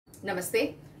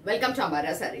Namaste. Welcome to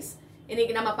Ambara Sarees.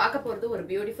 இன்னைக்கு நம்ம பார்க்க போறது ஒரு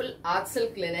beautiful art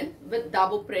silk linen with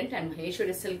Dabu print and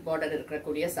Maheswari silk border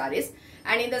இருக்கக்கூடிய sarees.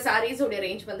 And இந்த sarees உடைய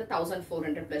range வந்து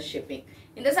 1400 plus shipping.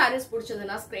 இந்த sarees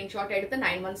பிடிச்சதுன்னா screenshot எடுத்து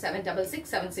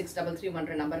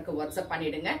 91766633 நம்பருக்கு வாட்ஸ்அப்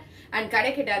பண்ணிடுங்க. And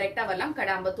கடைக்கு டைரக்டா வரலாம்.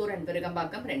 கடை அம்பத்தூர் and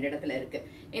விருகம்பாக்கம் ரெண்டு இடத்துல இருக்கு.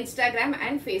 Instagram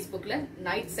and Facebookல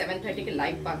night 7:30 க்கு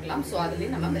லைவ் பார்க்கலாம். சோ அதுலயே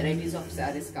நம்ம varieties of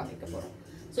sarees காமிக்க போறோம்.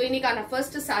 சோ இன்னைக்கான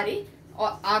first saree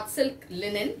art silk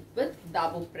linen with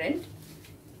Dabu print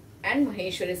and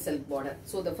Maheswari silk border.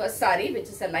 So the first saree, which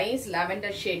is a nice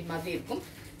lavender shade மாதிரி இருக்கும்.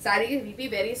 Saree will be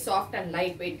very soft and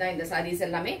lightweight தான் இந்த sarees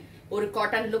எல்லாமே ஒரு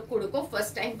cotton look கொடுக்கும்.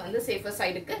 First time வந்து safer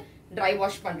sideக்கு dry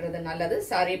wash பண்றது நல்லது.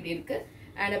 Saree இப்படி இருக்கு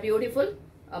and a beautiful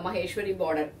Maheswari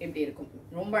border இப்படி இருக்கும்.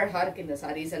 ரொம்ப அழகா இருக்கு இந்த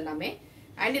sarees எல்லாமே.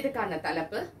 And இதுக்கான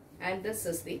தலைப்பு and this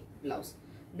is the blouse.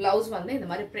 Blouse வந்து இந்த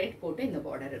மாதிரி print போட்டு இந்த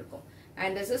border இருக்கும்.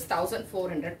 And this is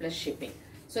 1400 plus shipping.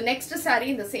 So next saree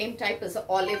in the same type is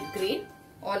olive green.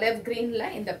 Olive green la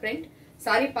in the print.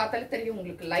 Saree paathala theriyum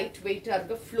ungalku light weight ah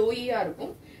irukku, flowy ah irukum.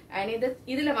 And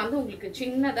idhula vandu ungalku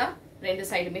chinnada rendu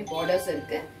side me borders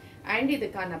irukku. And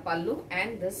idukana pallu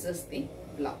and this is the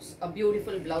blouse. A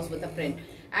beautiful blouse with a print.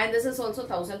 And this is also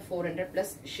 1400 plus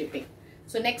shipping.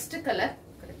 So next color.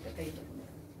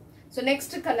 So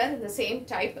next color in the same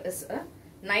type is a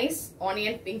nice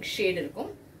onion pink shade irukum.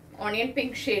 Onion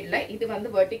pink shade la idu vandu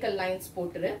vertical lines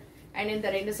potru and in the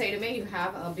rendu side me you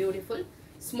have a beautiful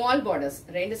small borders.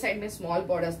 Rendu side me small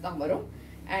borders dhaan varum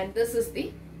and this is the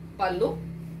pallu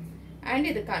and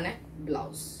idukana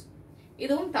blouse.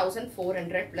 Idum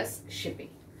 1400 plus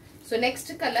shipping. So next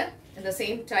color in the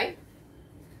same type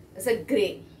is a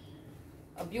grey.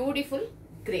 A beautiful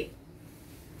grey.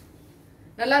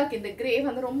 Nalla irukku indha grey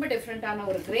vandu romba different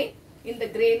ana oru grey. இந்த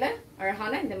கிரேல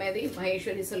அழகான இந்த மாதிரி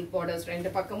Maheswari silk borders ரெண்டு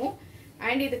பக்கமும்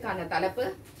and இதுக்கான தலைப்பு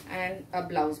and a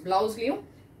blouse. Blouseலயும்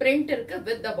print இருக்கு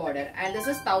with the border and this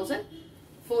is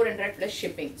 1400 plus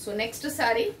shipping. So next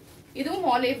saree இதுவும்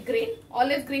olive green.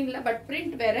 Olive greenல but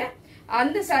print வேற.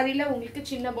 அந்த சாரில உங்களுக்கு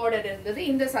சின்ன border இருந்தது.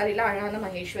 இந்த சாரில அழகான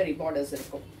மகேஸ்வரி borders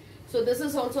இருக்கும். So this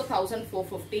is also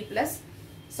 1450 plus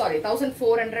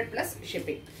 1400 plus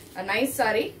shipping. A nice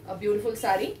saree, a beautiful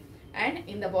saree and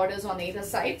in the borders on either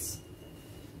sides.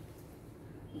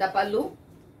 The pallu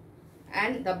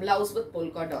and the blouse with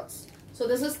polka dots. So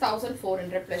this is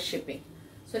 1400 plus shipping.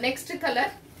 So next color,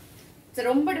 it's a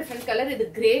romba different color.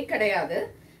 This grey kadayadu.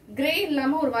 Grey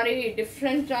illama oru mari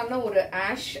different ana oru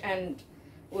ash and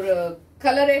oru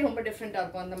color romba different ah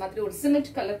irukum. And madri oru cement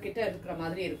color kitta irukra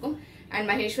madri irukum. And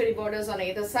Maheswari borders on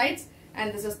either sides. And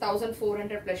this is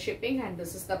 1400 plus shipping and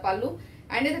this is the pallu.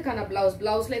 And idukana blouse.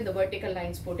 Blouse la in the vertical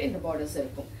lines potu in the borders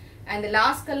irukum. And the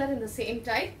last color in the same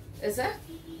type is a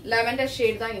lavender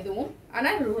shade தான் இதுவும். ஆனா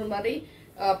ஒரு மாதிரி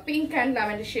pink and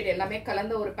lavender shade எல்லாமே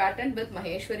கலந்த ஒரு pattern with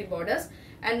Maheswari borders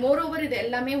and moreover இது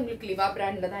எல்லாமே உங்களுக்கு லிவா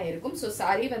பிராண்ட்ல தான் இருக்கும். So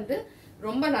saree வந்து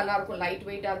ரொம்ப நல்லா இருக்கும், light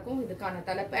weight ஆ இருக்கும். இதுக்கான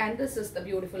தலைப்பு and this is the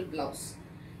beautiful blouse.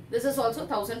 This is also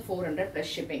 1400 plus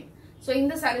shipping. So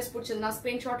இந்த sarees பிடிச்சதுன்னா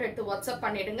screenshot எடுத்து WhatsApp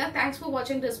பண்ணிடுங்க. Thanks for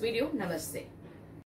watching this video. Namaste.